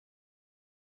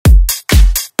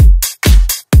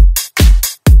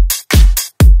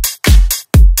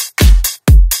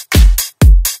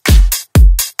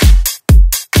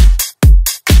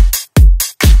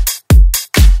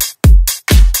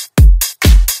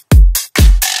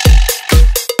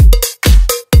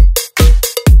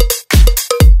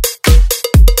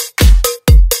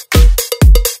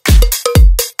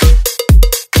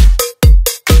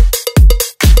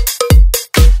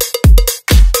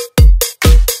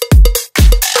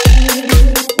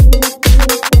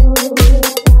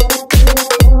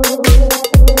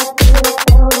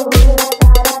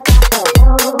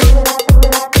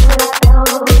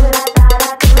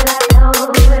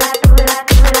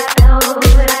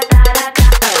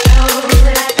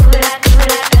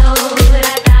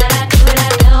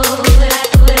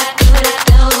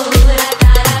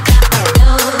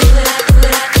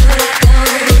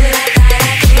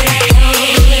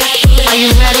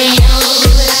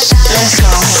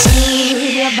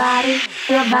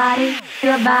body,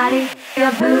 your body,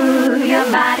 your boo, your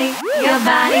body, your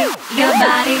body, your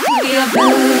body, your boo,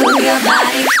 your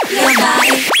body, your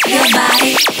body, your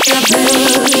body, your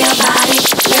boo, your body,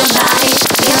 your body,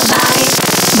 your body.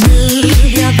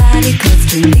 Move your body close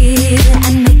to me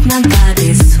and make my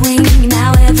body swing.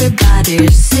 Now everybody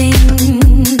sing,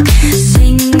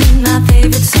 sing my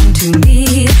favorite song to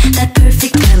me. That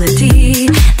perfect melody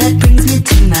that brings me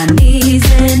to my knees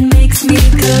and makes me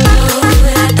go.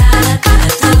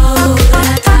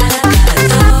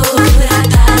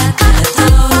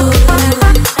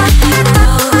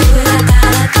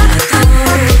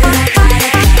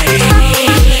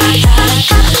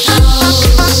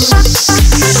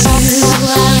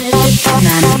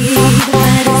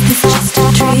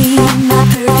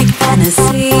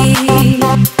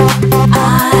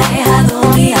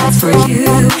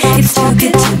 It's too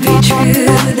good to be true.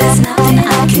 There's nothing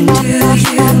I can do.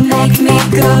 You make me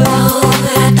go.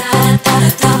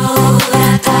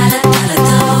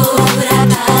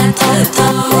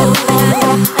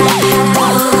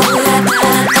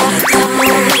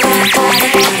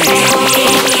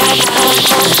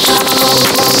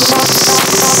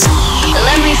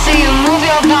 Let me see you move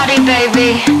your body,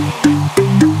 baby.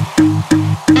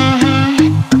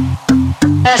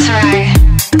 That's right.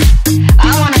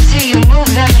 I wanna see you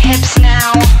move them hips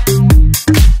now.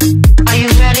 Are you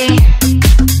ready?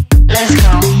 Let's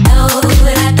go.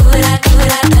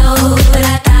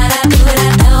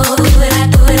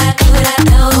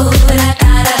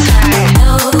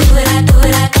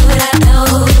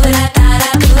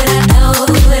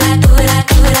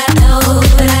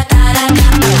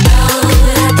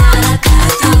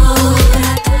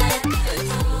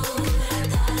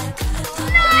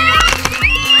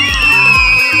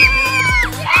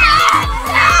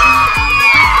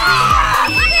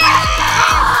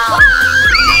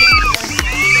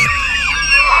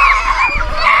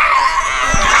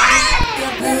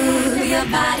 Your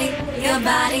body, your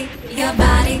body, your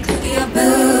body, your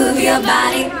boo, your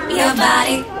body, your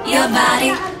body, your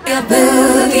body, your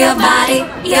boo, your body,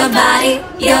 your body,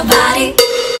 your body.